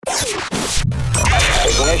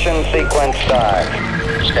Ignition sequence start.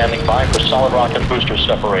 Standing by for solid rocket booster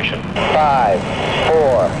separation. 5,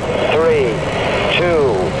 4, 3,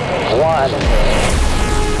 2, 1.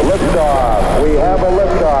 Liftoff. We have a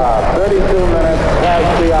liftoff. 32 minutes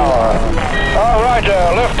past the hour. All right,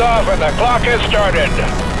 liftoff and the clock has started.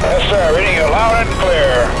 Yes, sir. Reading you loud and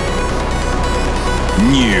clear.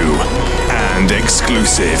 New and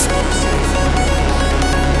exclusive.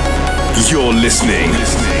 You're listening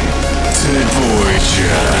to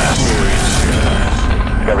Voyager.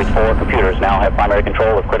 Discovery's 4 computers now have primary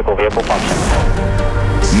control of critical vehicle function.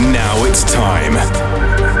 Now it's time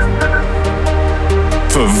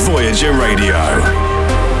for Voyager Radio.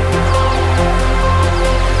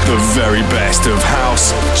 The very best of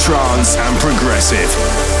house, trance and progressive.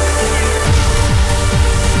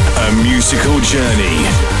 A musical journey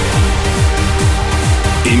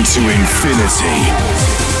into infinity.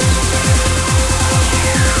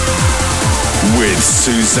 With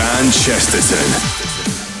Suzanne Chesterton.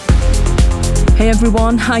 Hey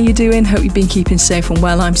everyone, how you doing? Hope you've been keeping safe and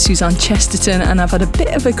well. I'm Suzanne Chesterton and I've had a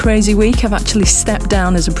bit of a crazy week. I've actually stepped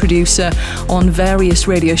down as a producer on various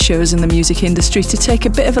radio shows in the music industry to take a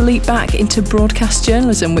bit of a leap back into broadcast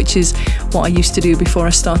journalism, which is what I used to do before I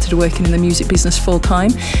started working in the music business full time.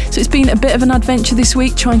 So it's been a bit of an adventure this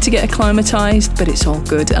week trying to get acclimatised, but it's all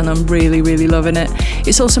good and I'm really, really loving it.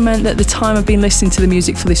 It's also meant that the time I've been listening to the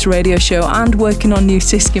music for this radio show and working on new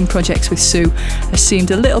Siskin projects with Sue has seemed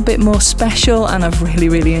a little bit more special, and I've really,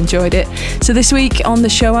 really enjoyed it. So this week on the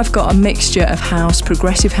show I've got a mixture of house,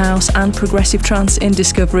 progressive house and progressive trance in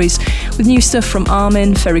Discoveries, with new stuff from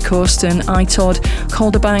Armin, Ferry Corsten, iTodd,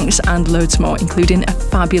 Calder Banks and loads more, including a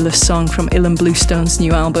fabulous song from Ilan Bluestone's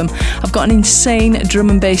new album. I've got an insane drum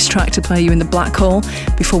and bass track to play you in the Black Hole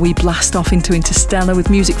before we blast off into Interstellar with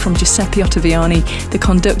music from Giuseppe Ottaviani, The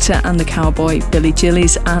Conductor and The Cowboy, Billy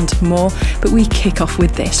Gillies and more. But we kick off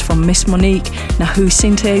with this from Miss Monique, Nahu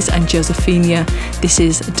Sintes and Josephina. This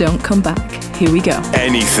is Don't Come Back. Here we go.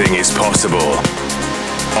 Anything is possible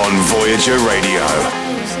on Voyager Radio.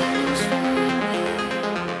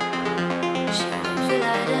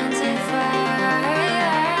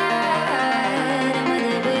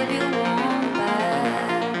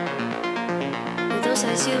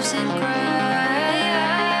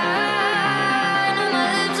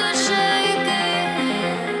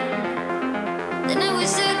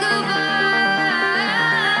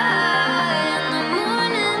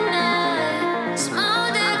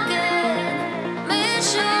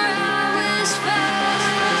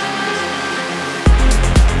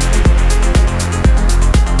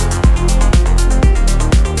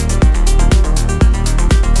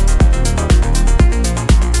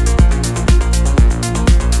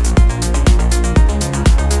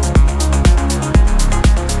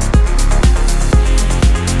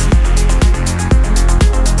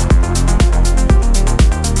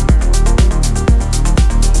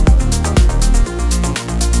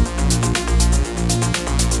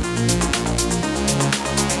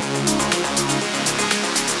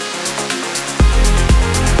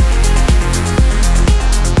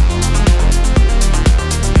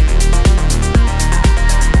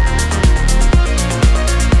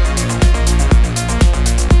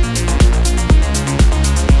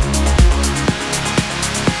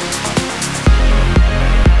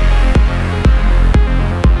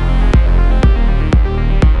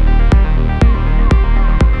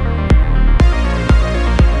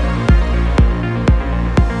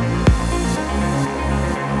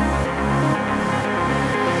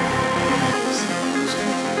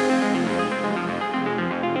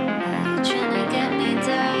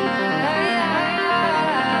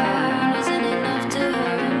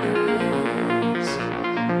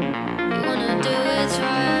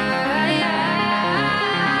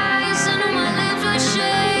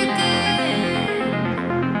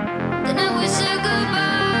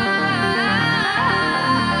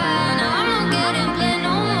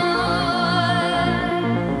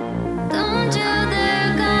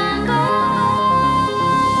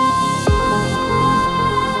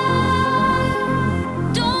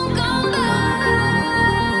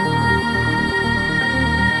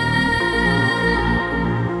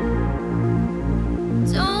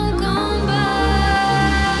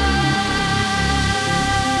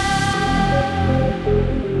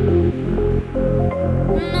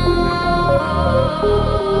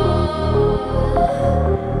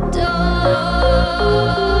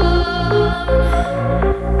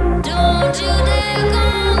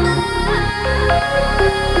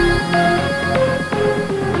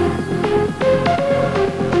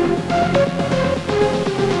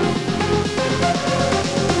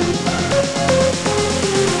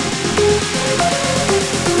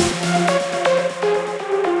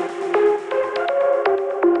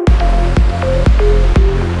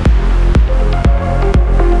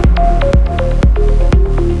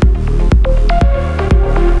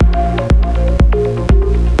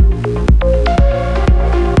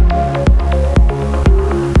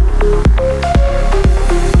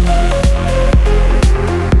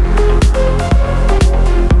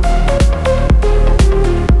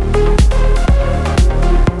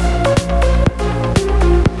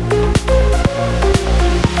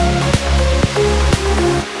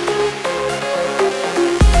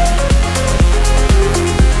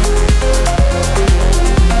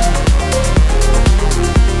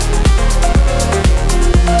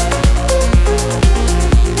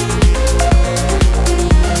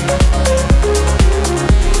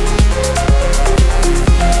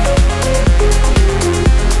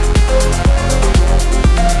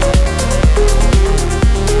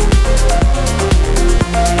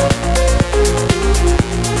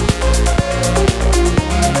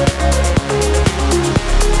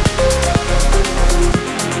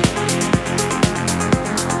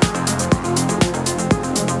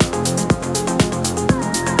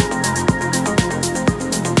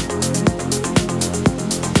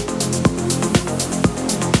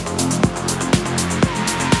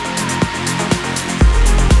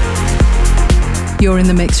 You're in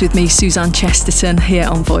the mix with me, Suzanne Chesterton, here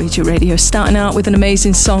on Voyager Radio. Starting out with an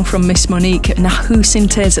amazing song from Miss Monique, Nahu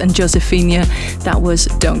Sintez and Josefina. That was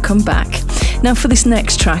Don't Come Back. Now for this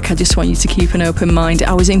next track, I just want you to keep an open mind.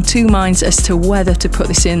 I was in two minds as to whether to put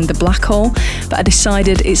this in the black hole, but I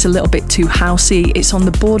decided it's a little bit too housey. It's on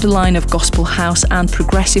the borderline of gospel house and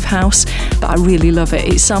progressive house, but I really love it.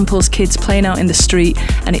 It samples kids playing out in the street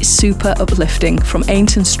and it's super uplifting. From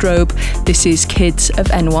Ainton Strobe, this is Kids of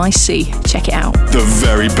NYC. Check it out. The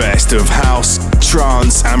very best of house,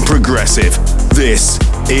 trance and progressive. This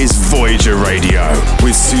is Voyager Radio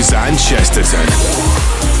with Suzanne Chesterton.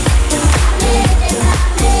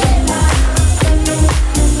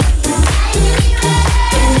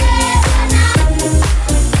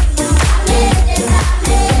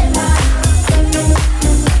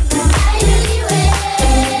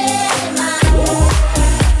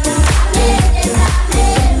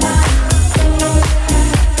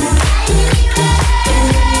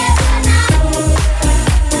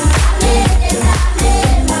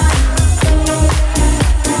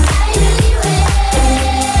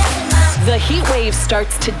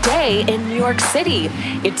 Starts today in New York City.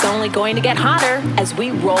 It's only going to get hotter as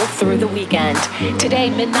we roll through the weekend. Today,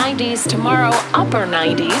 mid-90s, tomorrow, upper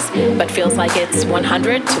 90s, but feels like it's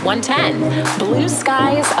 100 to 110. Blue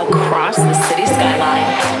skies across the city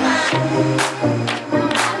skyline.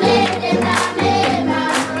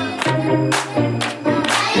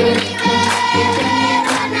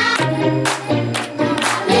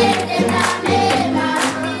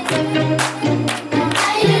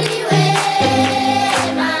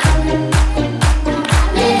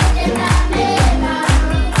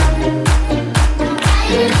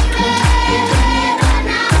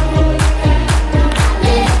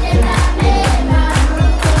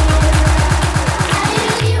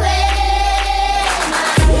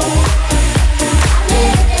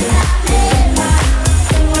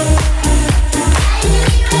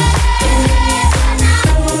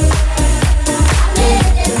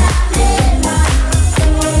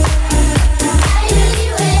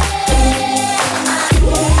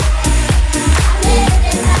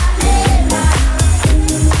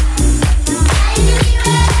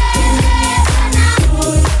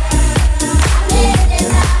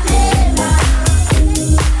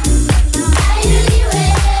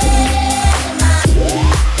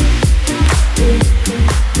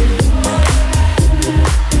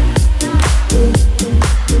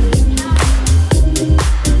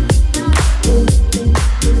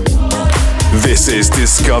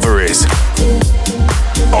 Discoveries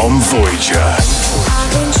on Voyager. I've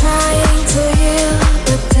been trying to heal,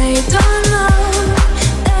 but they don't know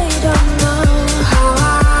how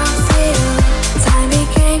I feel. Time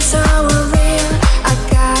became so unreal. I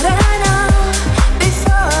gotta know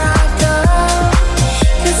before I go,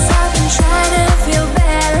 'cause I've been trying to feel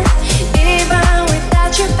better, even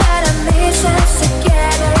without you, but I miss us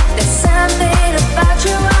together. There's something about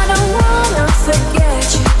you I don't wanna forget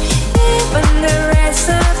you, even the rest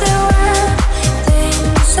of the world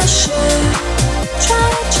thinks I should try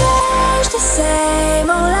to change the same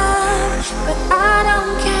old love, but I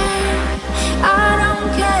don't care, I don't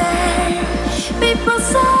care. People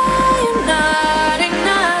say you're not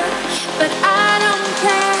enough, but I don't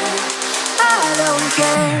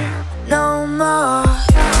care no more.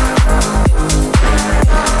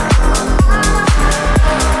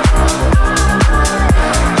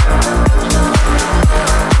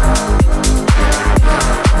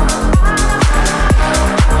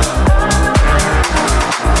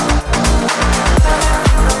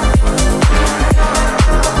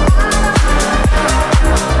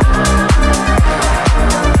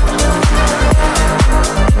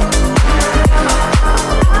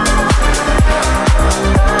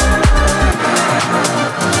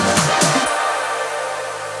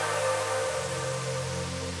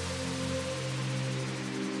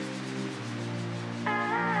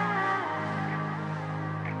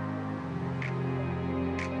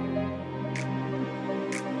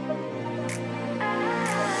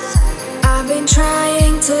 I've been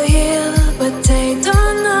trying to heal, but they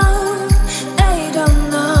don't know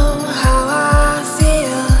how I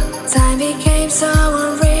feel. Time became so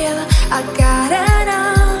unreal. I gotta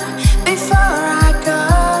know before I go,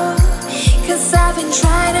 'cause I've been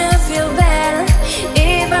trying to feel better,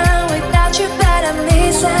 even without you, but I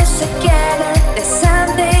miss us together. There's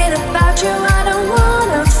something about you I don't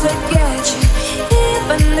wanna forget you,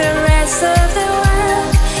 even the rest of the world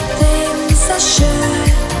thinks I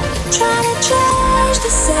should try to change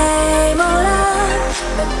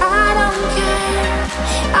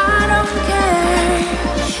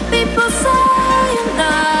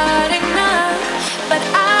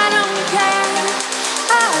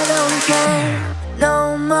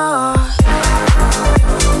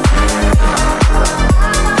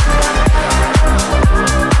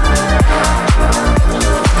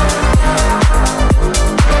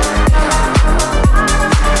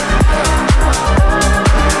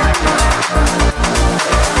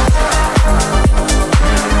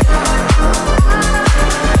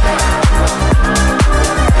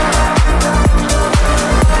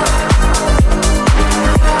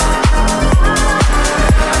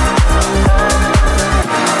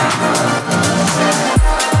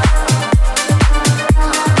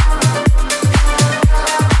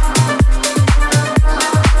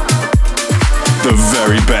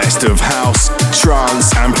best of house,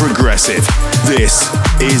 trance, and progressive. This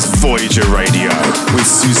is Voyager Radio with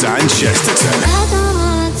Suzanne Chesterton. I don't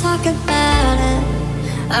wanna talk about it.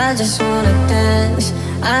 I just wanna dance.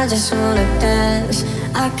 I just wanna dance.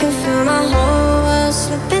 I can feel my whole world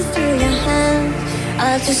slipping through your hands.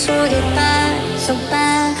 I just want you back so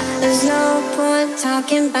bad. There's no point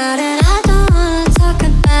talking about it. I don't wanna talk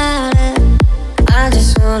about it. I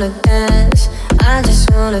just wanna dance. I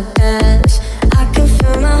just wanna dance. I can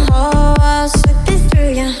feel my whole world slipping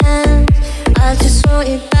through your hands. I just want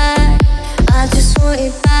you back. I just want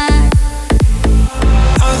you back.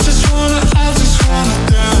 I just wanna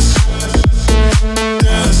dance.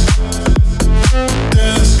 Dance.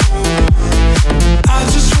 Dance. I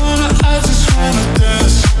just wanna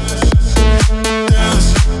dance. Dance.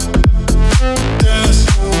 Dance.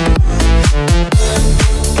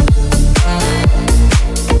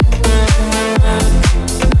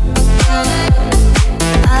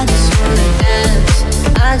 I just wanna dance.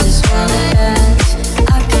 I just wanna dance.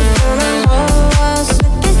 I can feel my whole world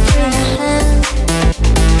slipping through your hands.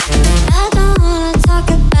 I don't wanna talk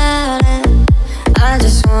about it. I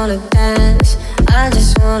just wanna dance. I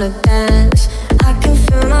just wanna dance. I can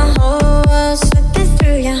feel my whole world slipping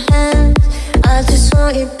through your hands. I just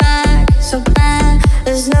want you back so bad.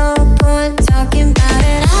 There's no point talking about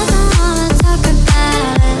it. I don't wanna talk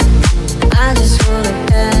about it. I just wanna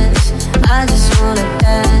dance. I just wanna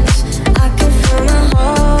dance. I can feel my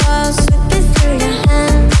whole world slipping through your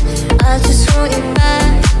hands. I just want you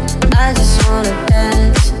back. I just wanna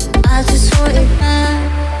dance. I just want you back.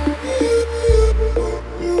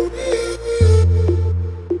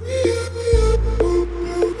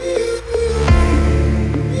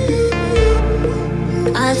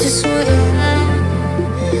 I just want you back.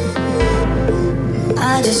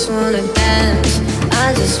 I just wanna dance. I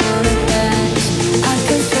just wanna dance. I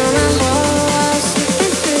can feel my whole world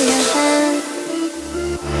slipping through your hands.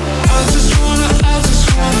 I just wanna dance.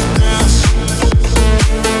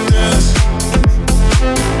 Dance.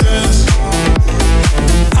 Dance.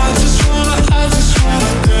 I just wanna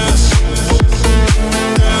dance.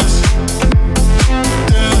 Dance.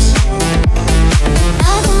 Dance.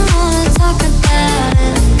 I don't wanna talk about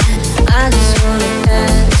it. I just wanna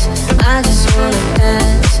dance. I just wanna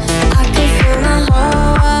dance. I can feel my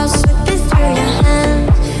whole world slipping through your hands.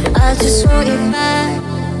 I just want you back.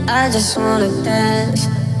 I just wanna dance.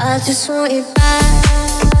 I just want you back.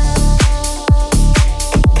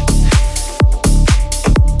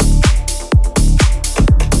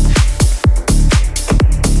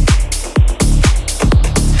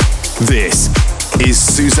 This is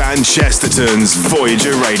Suzanne Chesterton's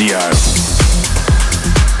Voyager Radio.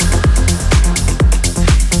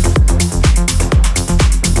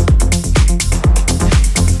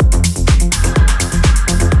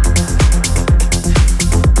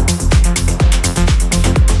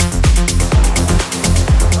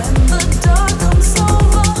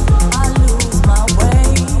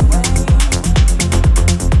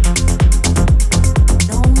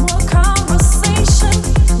 Conversation,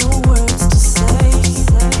 no words to say.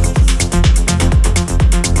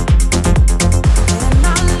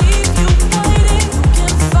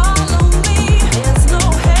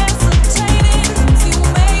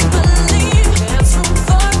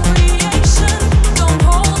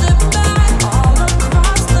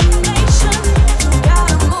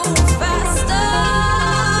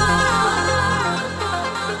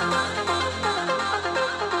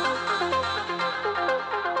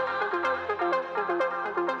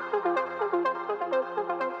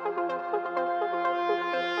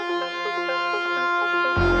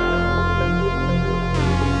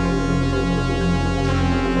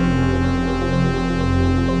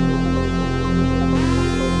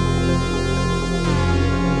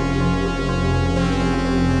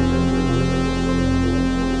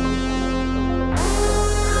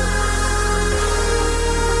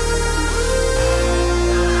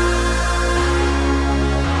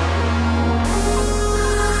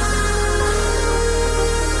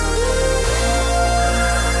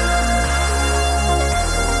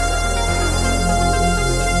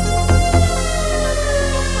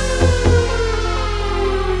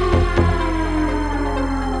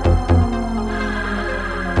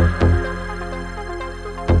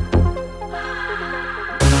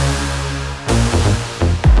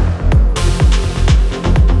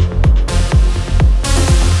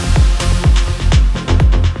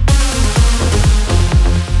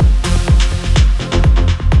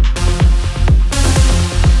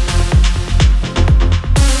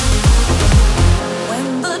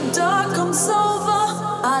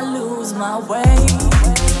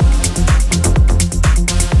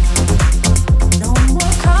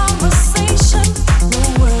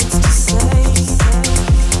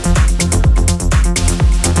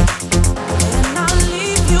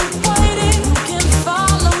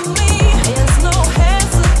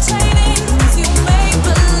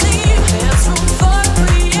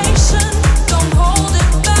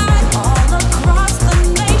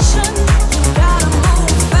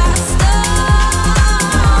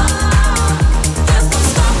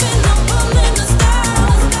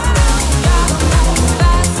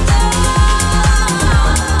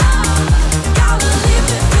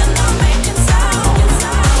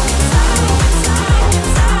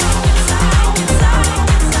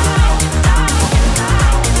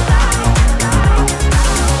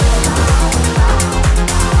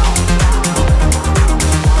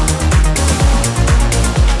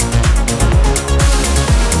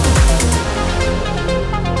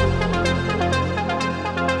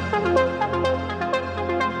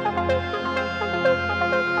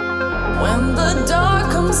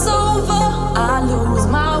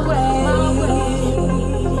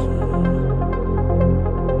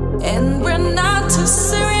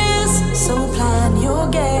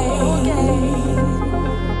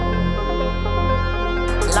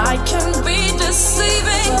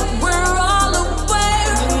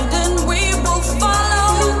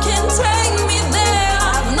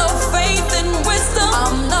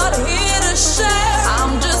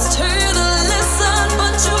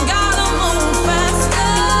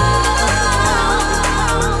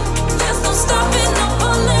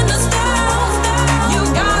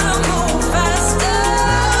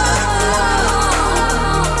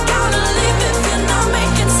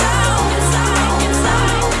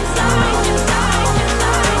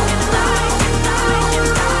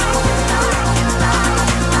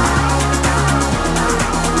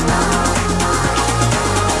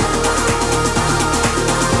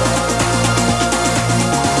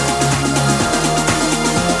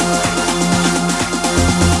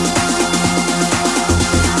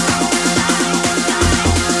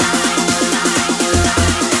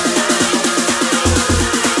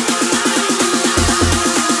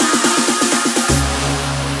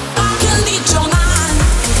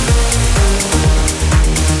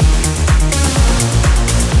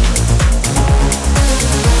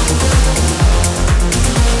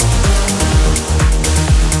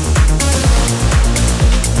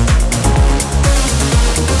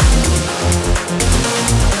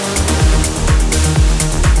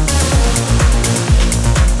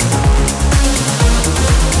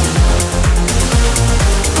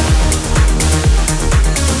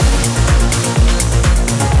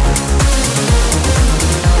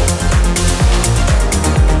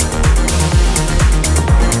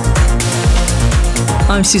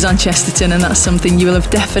 I'm Suzanne Chesterton, and that's something you will have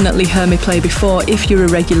definitely heard me play before if you're a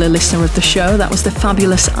regular listener of the show. That was the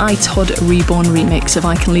fabulous I Todd Reborn remix of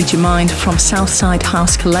I Can Lead Your Mind from Southside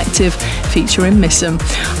House Collective featuring Missum.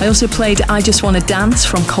 I also played I Just Wanna Dance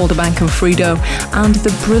from Calderbank and Fredo, and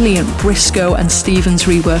the brilliant Briscoe and Stevens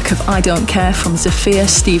rework of I Don't Care from Zafir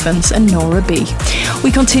Stevens and Nora B.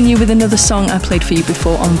 We continue with another song I played for you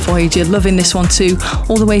before on Voyager, loving this one too,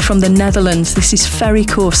 all the way from the Netherlands. This is Ferry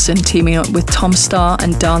Corsten teaming up with Tom Starr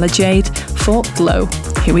and Darla Jade for Glow.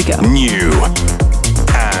 Here we go. New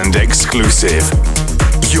and exclusive.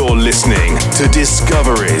 You're listening to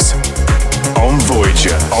Discoveries on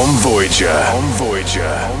Voyager. On Voyager. On Voyager.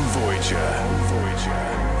 On Voyager.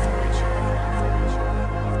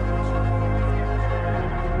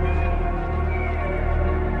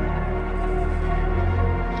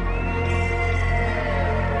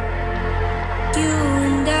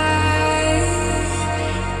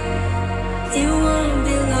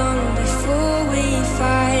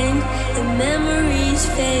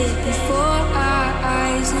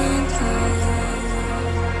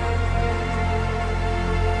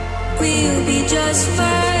 We'll be just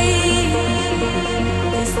fine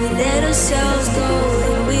if we let ourselves go,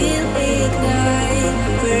 then we'll ignite.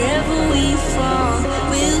 Wherever we fall,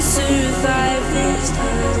 we'll survive this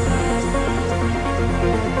time.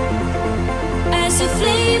 As the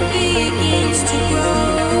flame begins to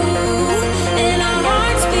grow and our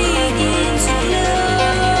hearts begin to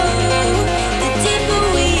glow, the deeper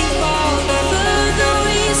we fall, the further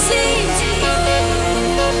we seem to go.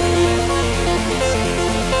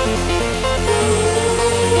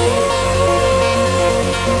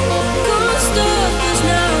 Can't stop us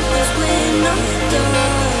now, 'cause we're not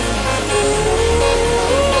done.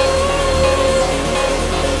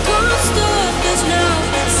 Can't stop us now,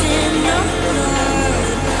 it's in our blood.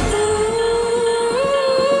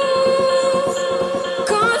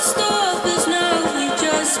 Can't stop us now, we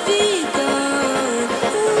just begun.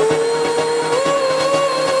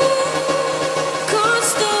 Can't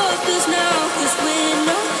stop us now, 'cause we're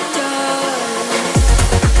not done.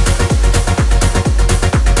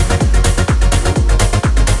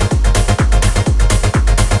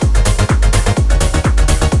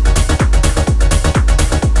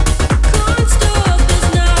 Can't stop us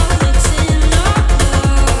now, it's in our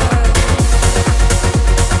blood.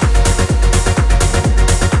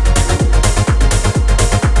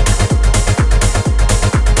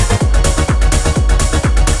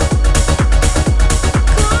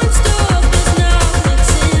 Can't stop us now, it's in our blood. Can't stop us now,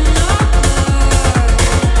 it's in our blood.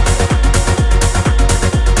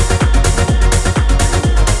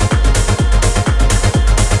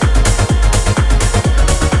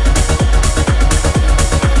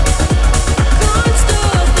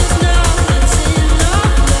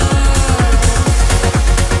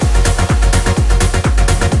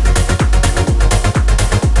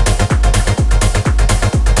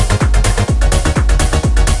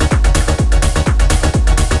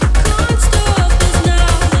 Can't stop us now,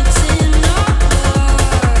 it's in our blood.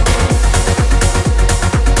 Can't stop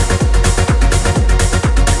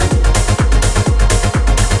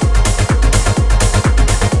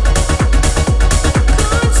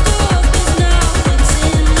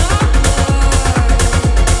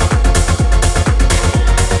us now, it's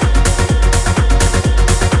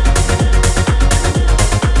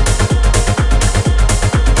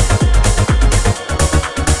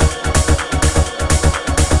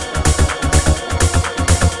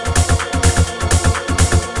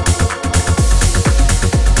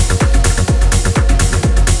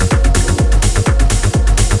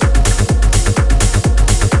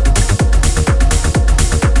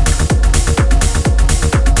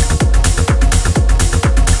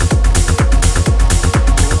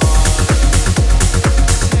in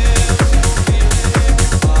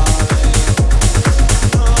our blood.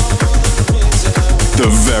 The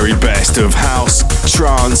very best of house,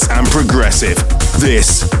 trance, and progressive.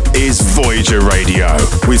 This is Voyager Radio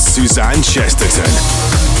with Suzanne Chesterton.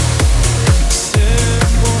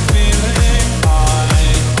 Simple feeling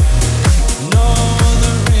I know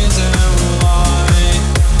the reason why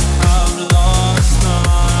I've lost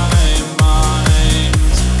my mind.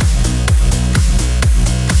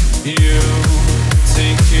 You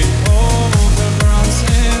take it all for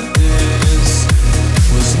granted. This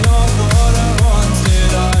was not what I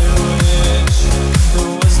wanted. I wish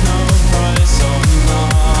there was no price on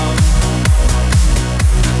love.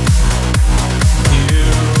 You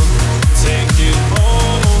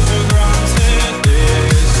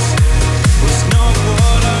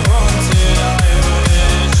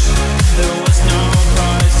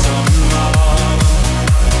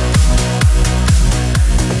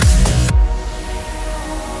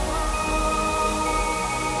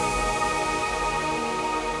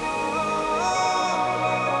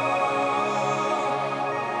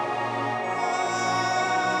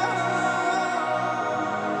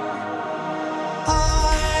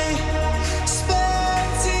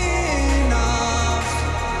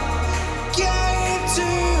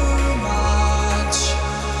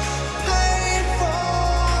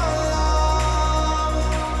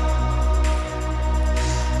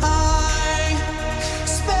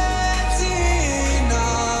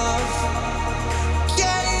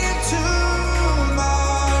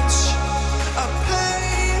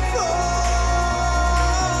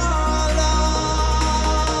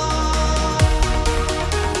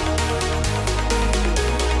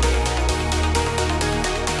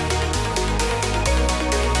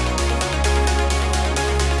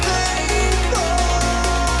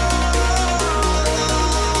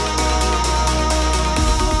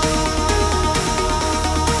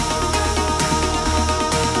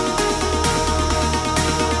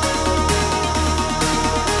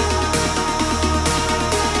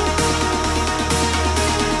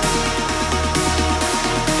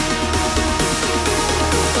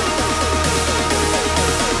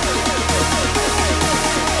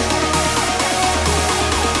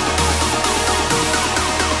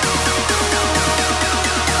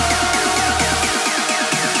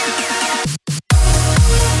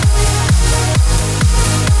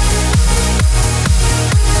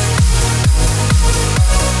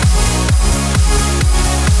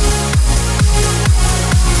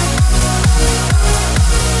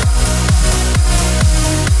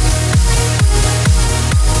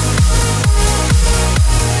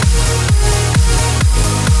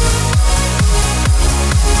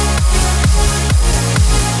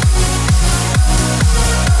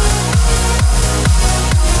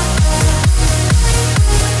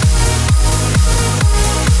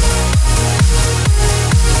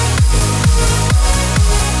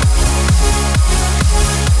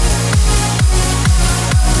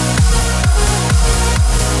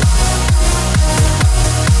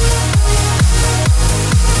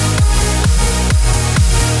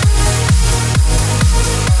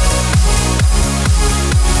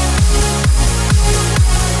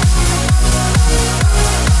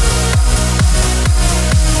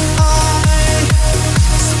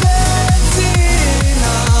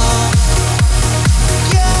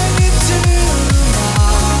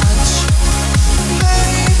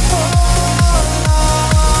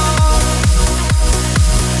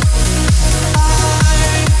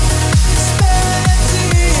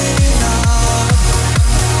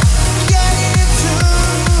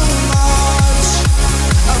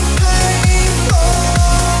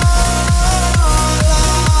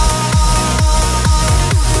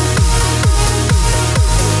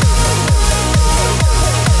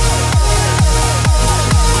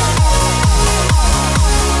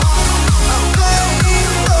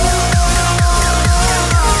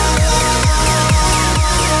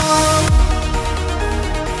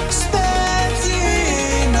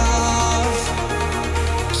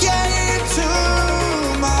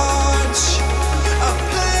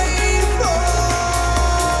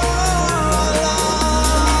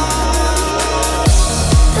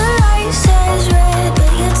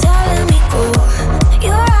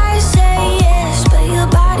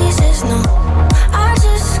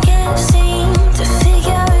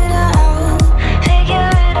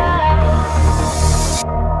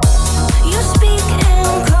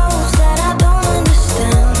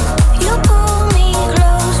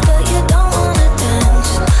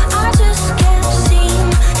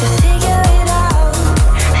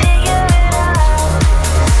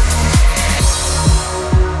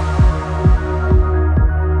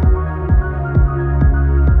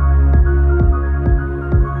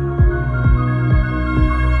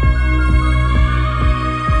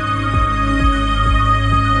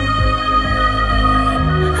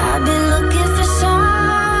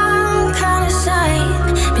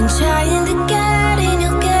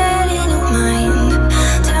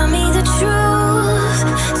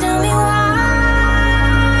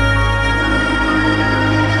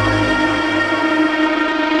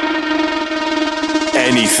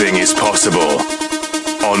anything is possible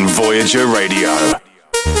on Voyager Radio.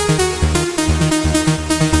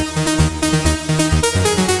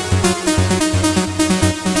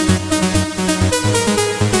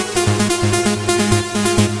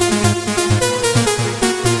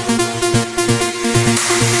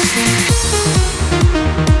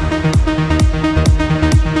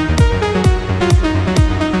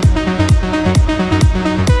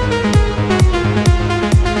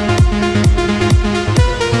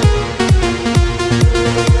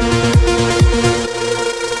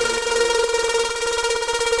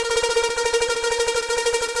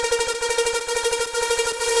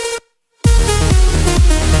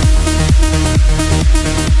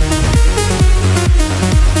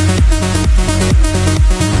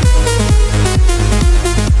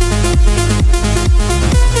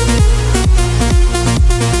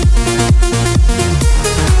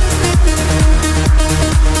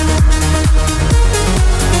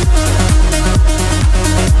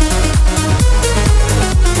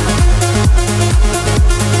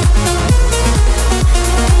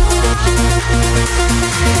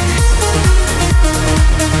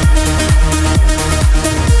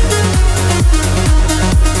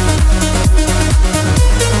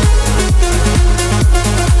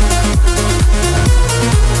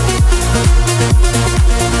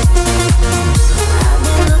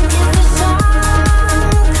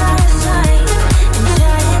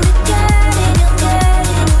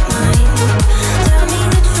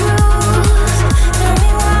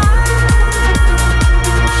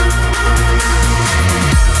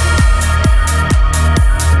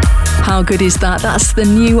 How good is that? That's the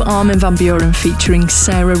new Armin van Buuren featuring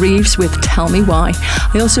Sarah Reeves with Tell Me Why.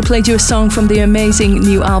 I also played you a song from the amazing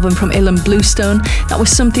new album from Ilan Bluestone. That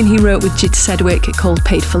was something he wrote with Jit Sedgwick called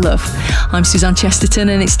Paid for Love. I'm Suzanne Chesterton,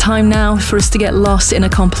 and it's time now for us to get lost in a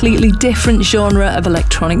completely different genre of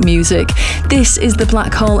electronic music. This is The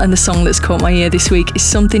Black Hole, and the song that's caught my ear this week is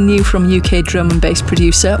something new from UK drum and bass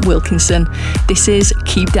producer Wilkinson. This is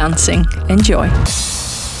Keep Dancing. Enjoy.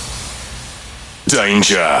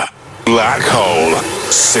 Danger. Black Hole.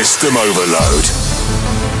 System overload.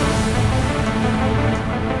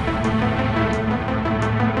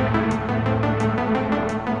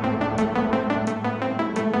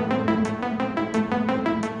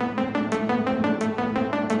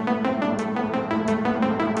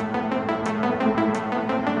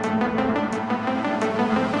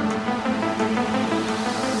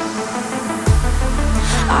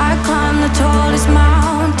 I climb the tallest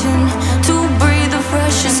mountain to breathe the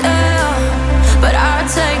freshest air, but I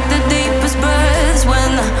take the deepest breaths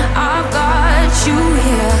when I've got you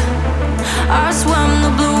here. I swam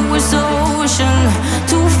the bluest ocean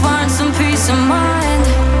to find some peace of mind,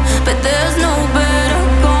 but there's no better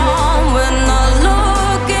calm when I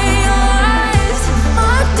look in your eyes.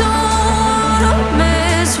 I don't wanna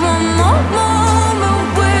miss one more moment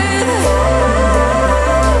with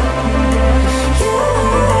you.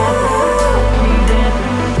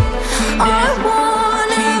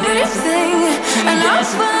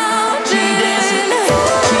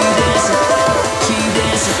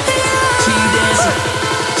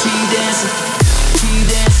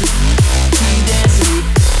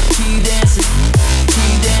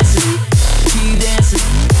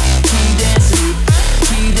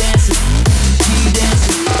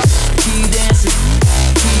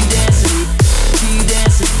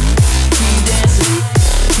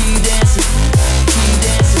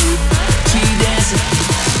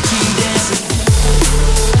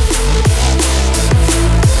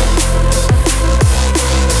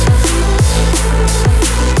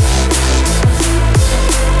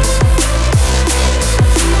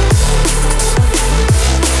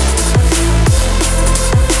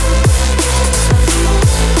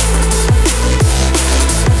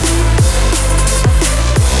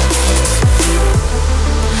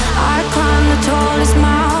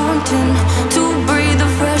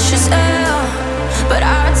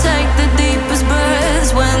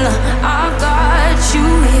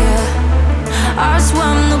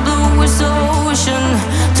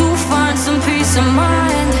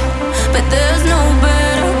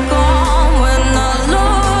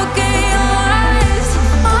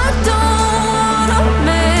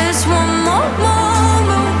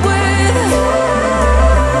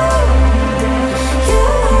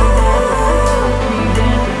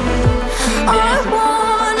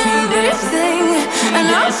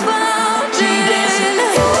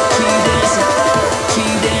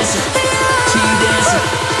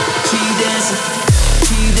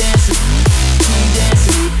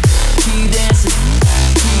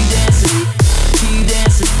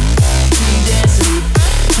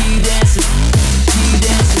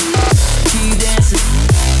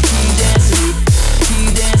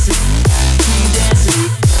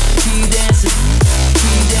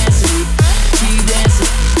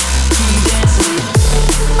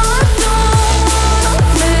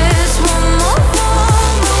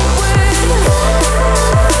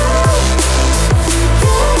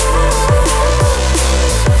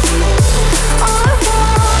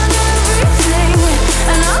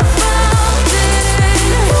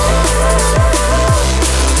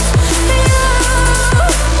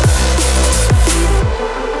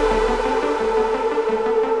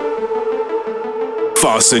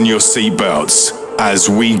 fasten your seatbelts as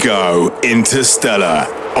we go interstellar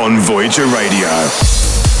on Voyager Radio.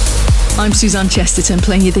 I'm Suzanne Chesterton,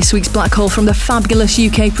 playing you this week's Black Hole from the fabulous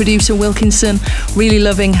UK producer Wilkinson. Really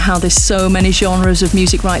loving how there's so many genres of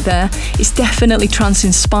music right there. It's definitely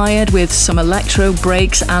trance-inspired with some electro,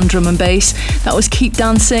 breaks and drum and bass. That was Keep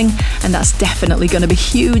Dancing, and that's definitely going to be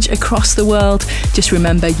huge across the world. Just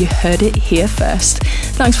remember, you heard it here first.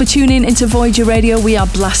 Thanks for tuning into Voyager Radio. We are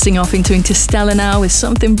blasting off into Interstellar now with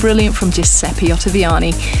something brilliant from Giuseppe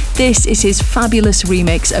Ottaviani. This is his fabulous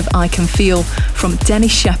remix of I Can Feel from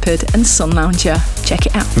Dennis Sheperd and Sun Lounger. Check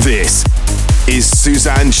it out. This is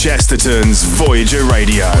Suzanne Chesterton's Voyager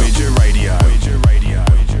Radio. Voyager Radio. Voyager Radio.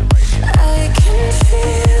 I can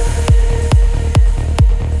feel you in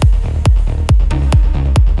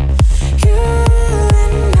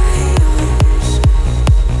my arms.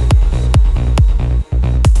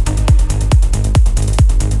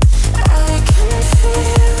 I can feel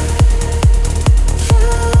you in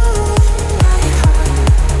my heart.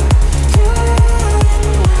 You in my arms.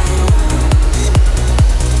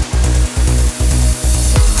 I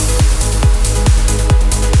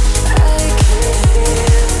can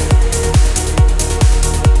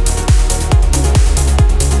feel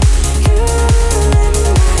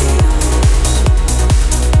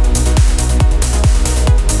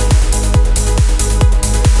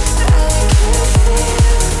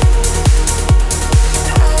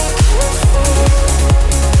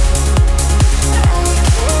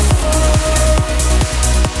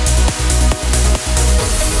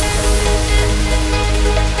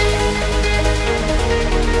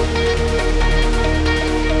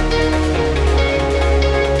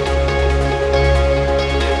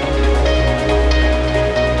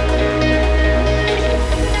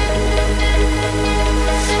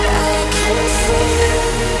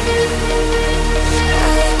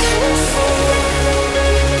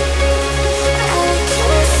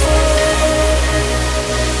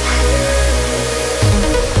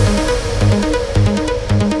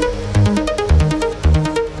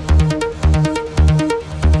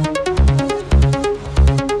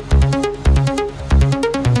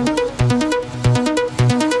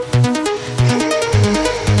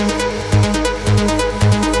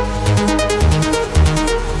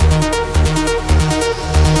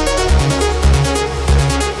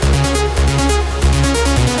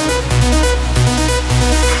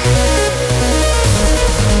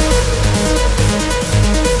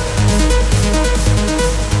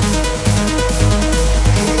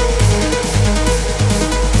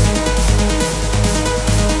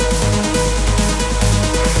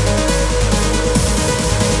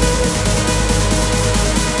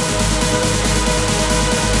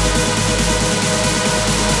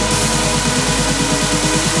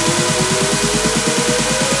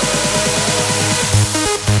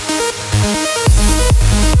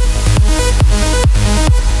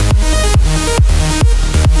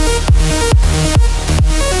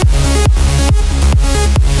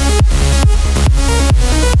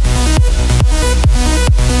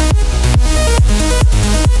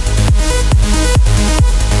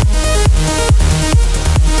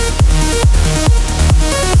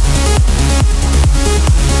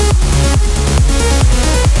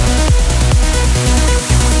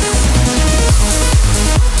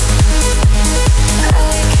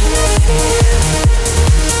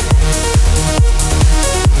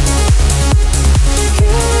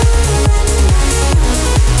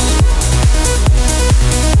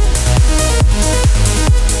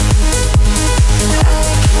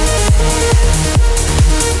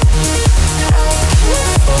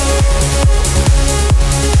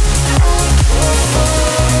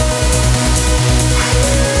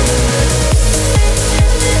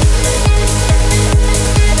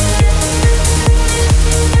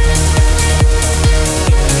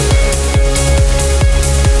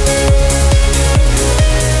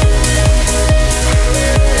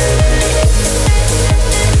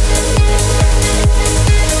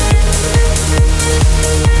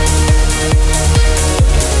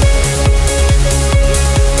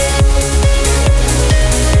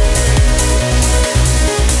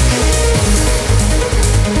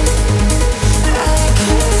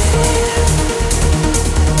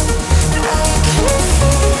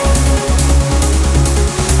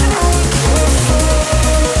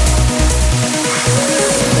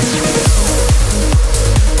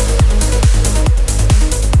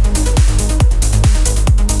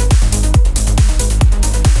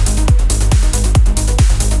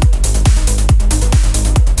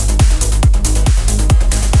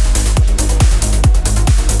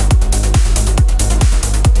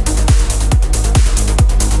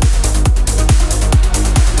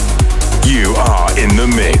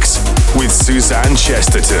Suzanne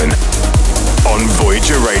Chesterton on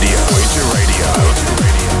Voyager Radio. Voyager Radio.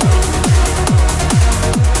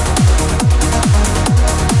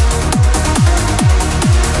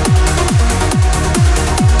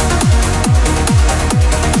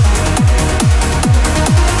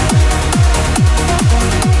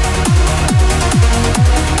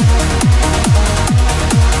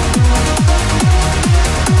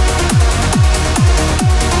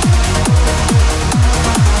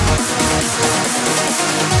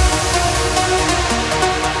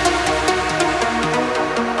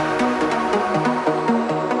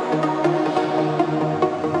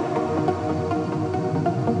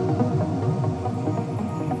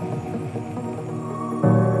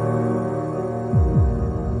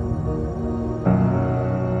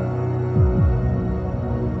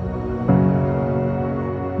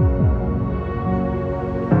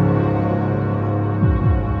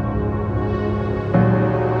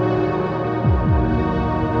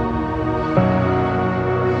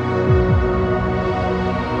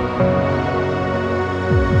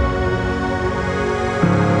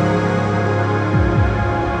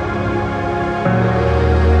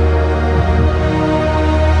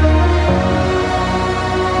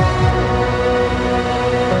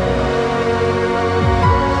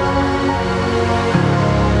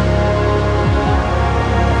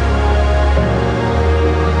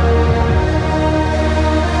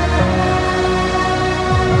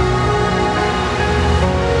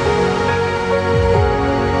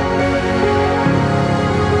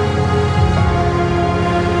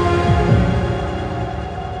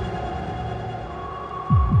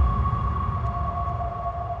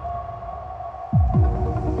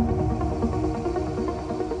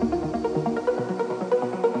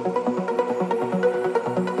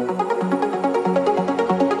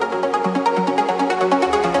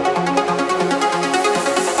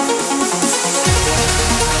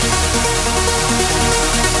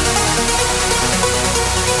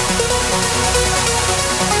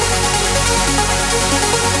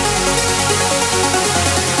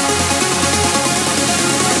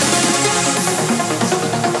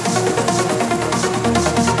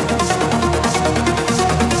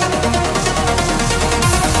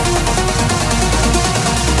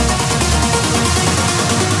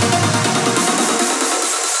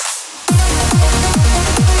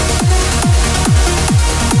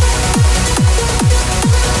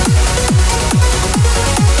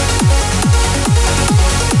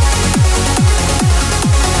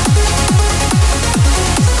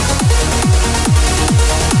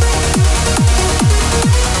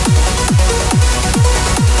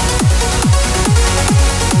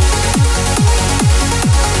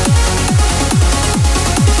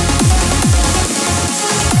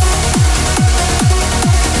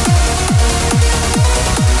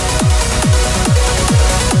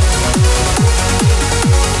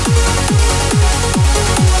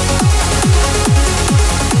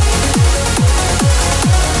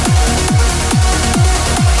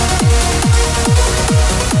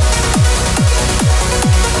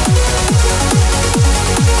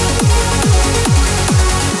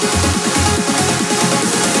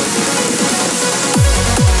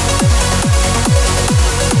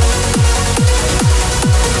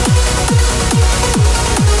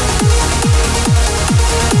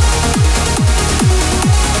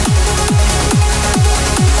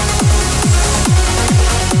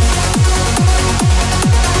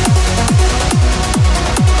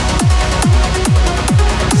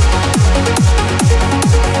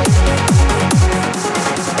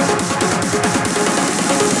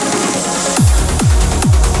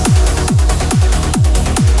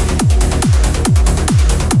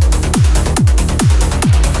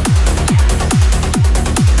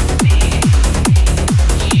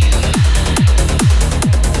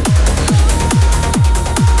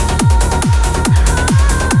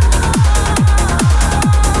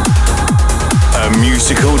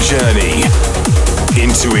 musical journey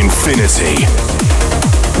into infinity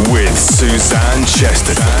with Suzanne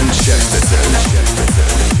Chesterton.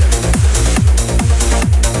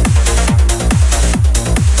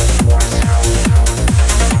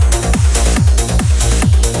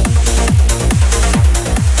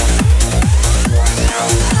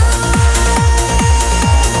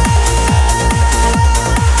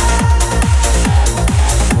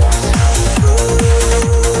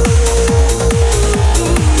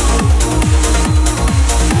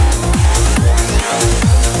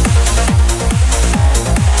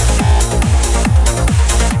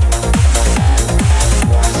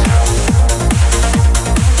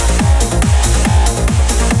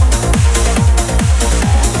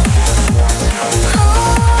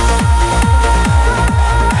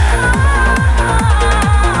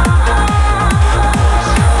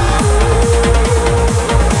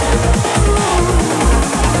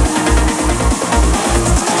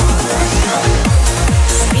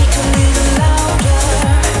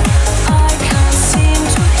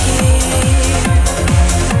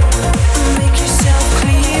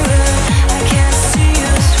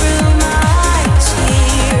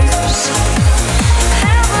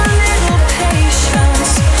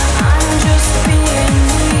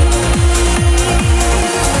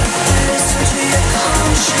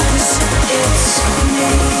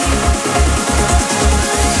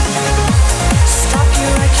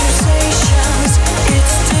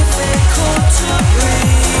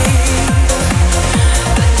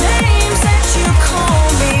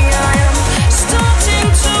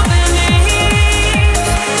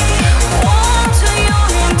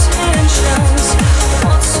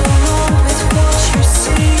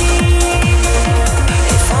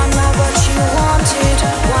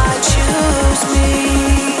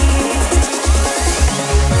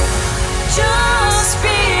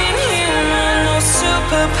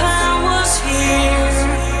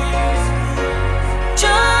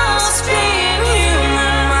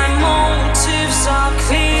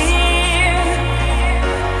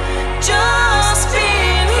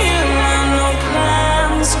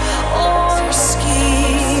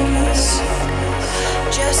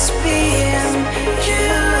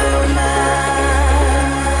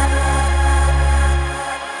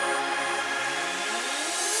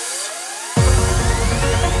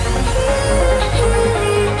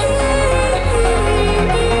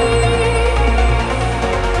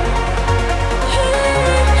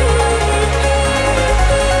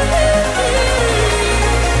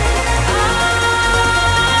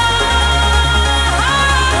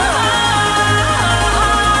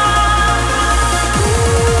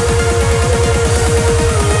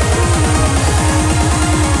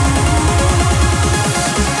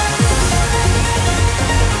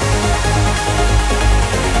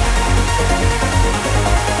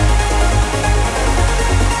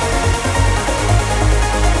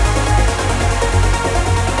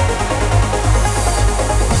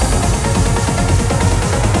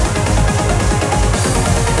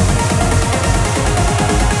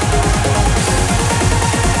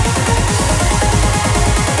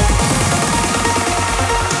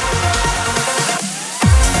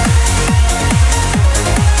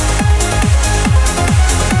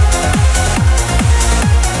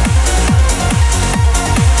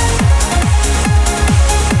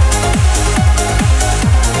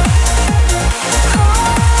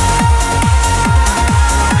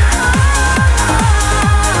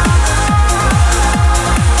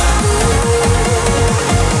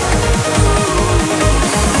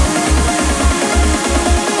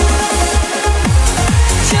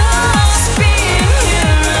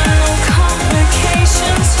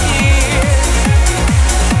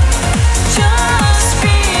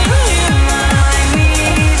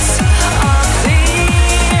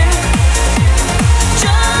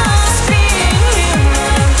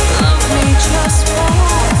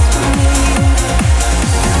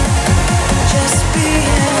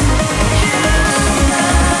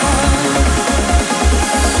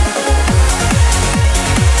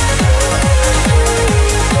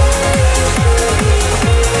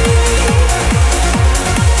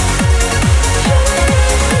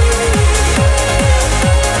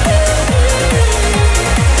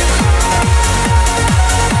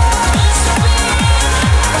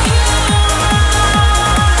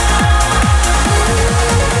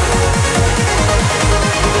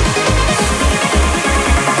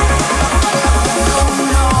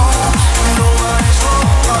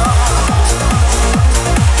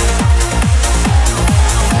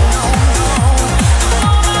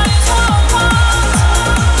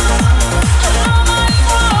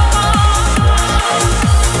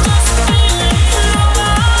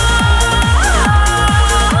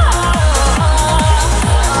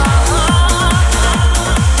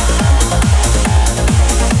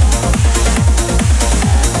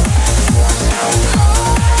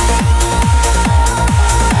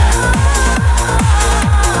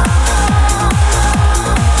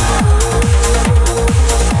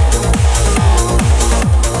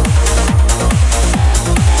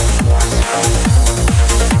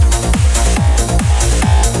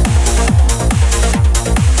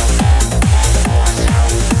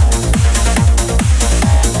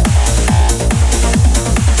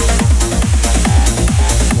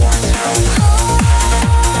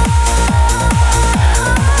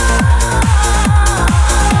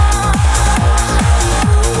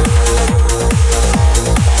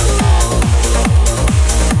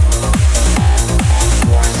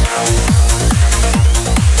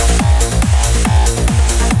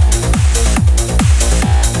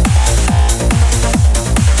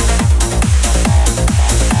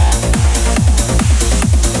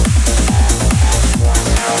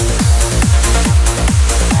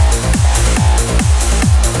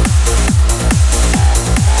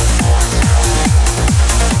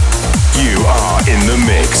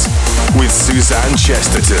 Suzanne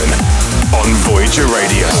Chesterton on Voyager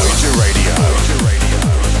Radio. Voyager Radio. Voyager Radio.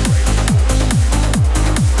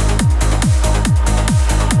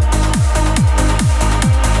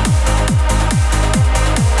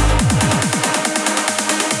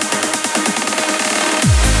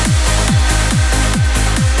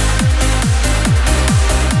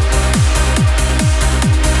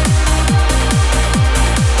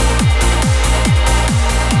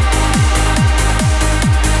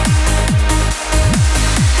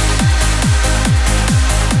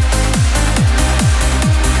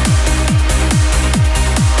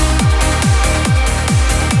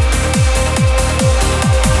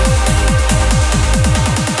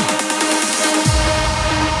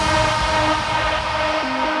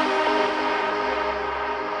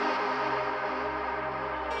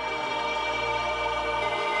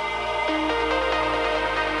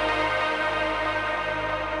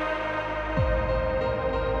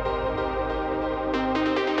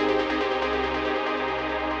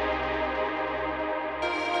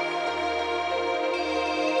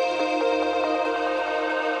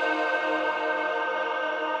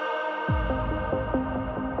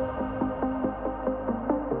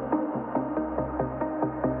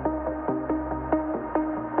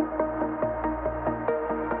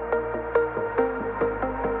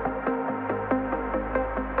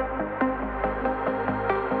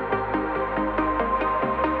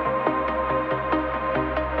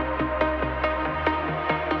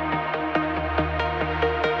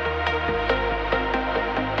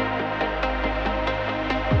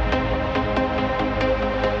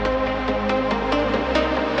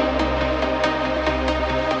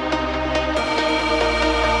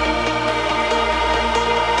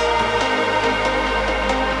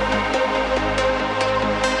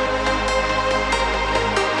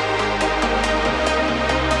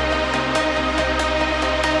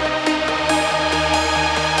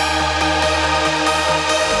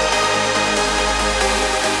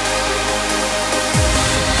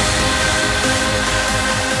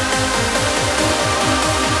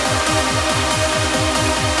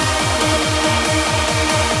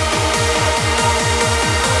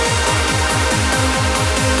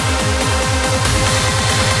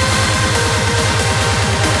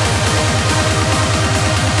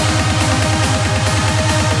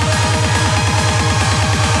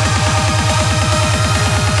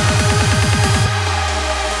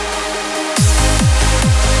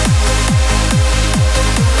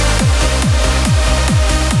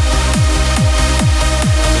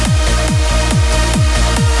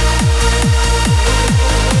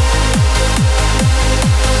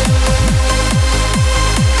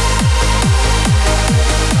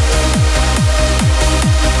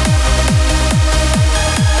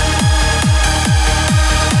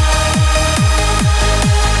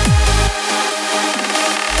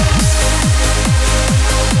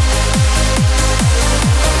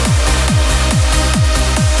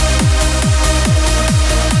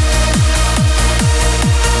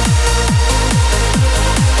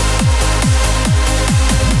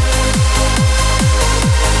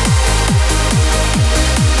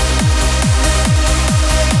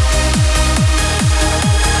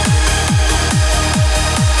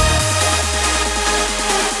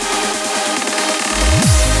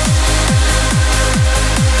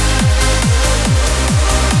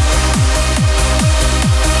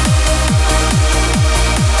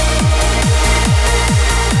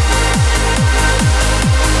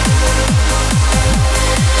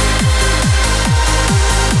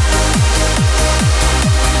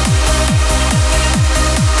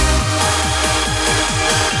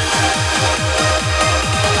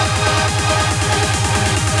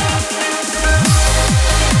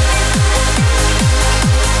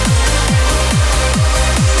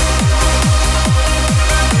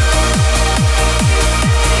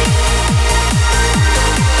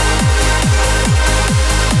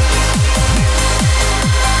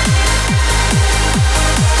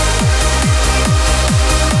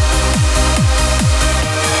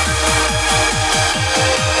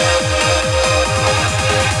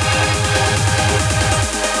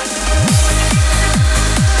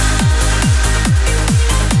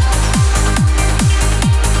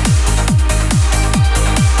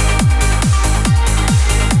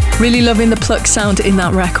 Really loving the pluck sound in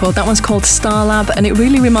that record. That one's called Starlab, and it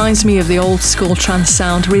really reminds me of the old school trance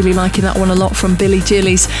sound. Really liking that one a lot from Billy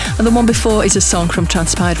Gillies. And the one before is a song from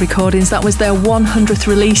Transpired Recordings. That was their 100th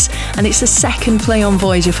release, and it's the second play on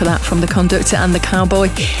Voyager for that from the Conductor and the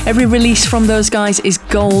Cowboy. Every release from those guys is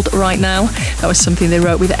gold right now. That was something they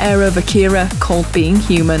wrote with Eero Vakira called Being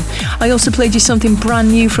Human. I also played you something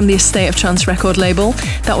brand new from the Estate of Trance record label.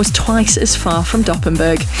 That was Twice as Far from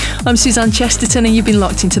Doppenberg. I'm Suzanne Chesterton, and you've been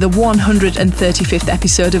locked into the 135th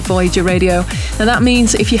episode of Voyager Radio. Now that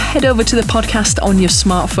means if you head over to the podcast on your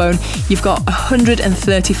smartphone, you've got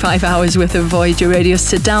 135 hours worth of Voyager radios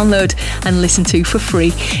to download and listen to for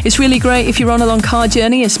free. It's really great if you're on a long car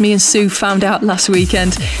journey, as me and Sue found out last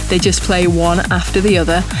weekend. They just play one after the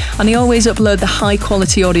other, and I always upload the high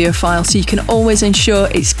quality audio file so you can always ensure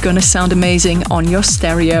it's gonna sound amazing on your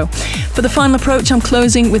stereo. For the final approach, I'm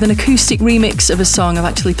closing with an acoustic remix of a song I've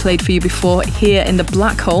actually played for you before here in the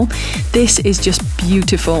Black Hole. This is just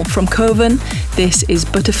beautiful. From Coven, this is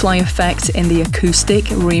Butterfly Effect in the acoustic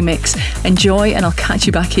remix. Enjoy, and I'll catch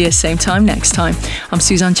you back here same time next time. I'm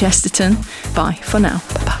Suzanne Chesterton. Bye for now.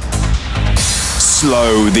 Bye-bye.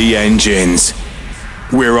 Slow the engines.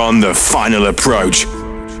 We're on the final approach.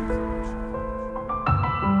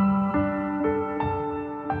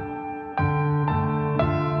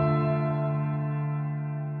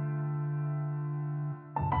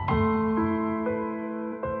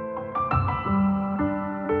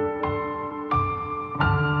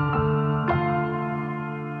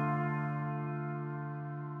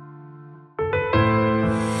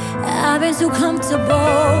 I've been so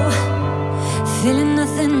comfortable, feeling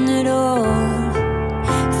nothing at all.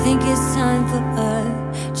 Think it's time for a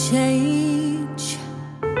change.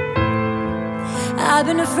 I've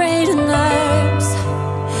been afraid of nerves,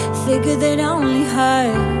 figured they'd only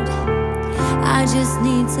hurt. I just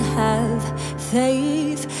need to have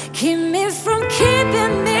faith. Keep me from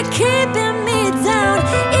keeping me down.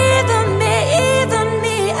 Even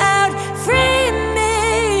me out. Free me,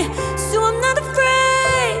 so I'm not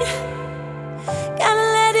afraid. Gotta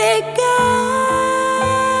let it go.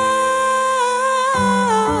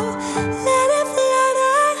 Let it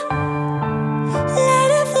flutter. Let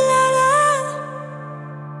it flutter.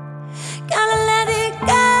 Gotta let it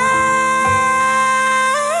go.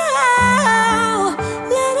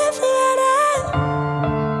 Let it flutter.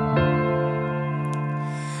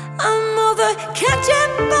 I'm over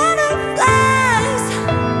catching butterflies.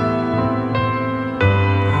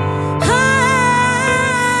 Oh,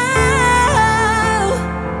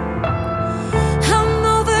 I'm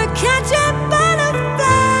over catching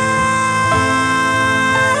butterflies.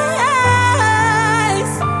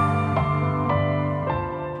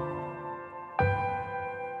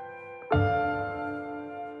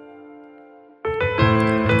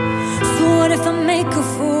 So what if I make a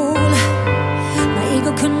fool? My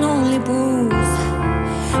ego can only bruise.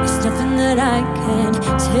 It's nothing that I can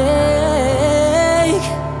take.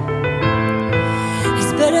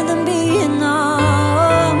 It's better than being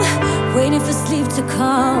numb, waiting for sleep to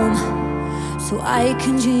come, so I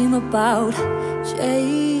can dream about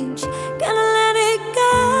change. Gotta let it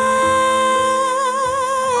go.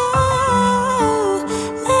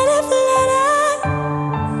 Let it flutter.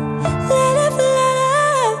 Let it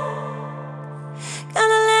flutter.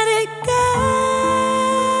 Gotta let it go.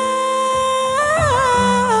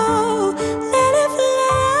 Let it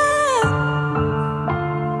flutter.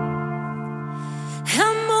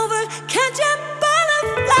 I'm over catching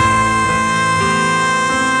butterflies.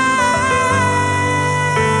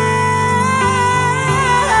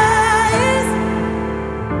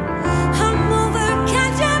 I'm over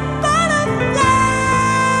catching butterflies.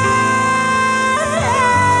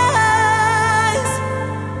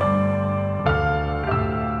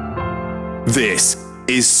 This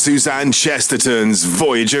is Suzanne Chesterton's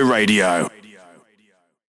Voyager Radio.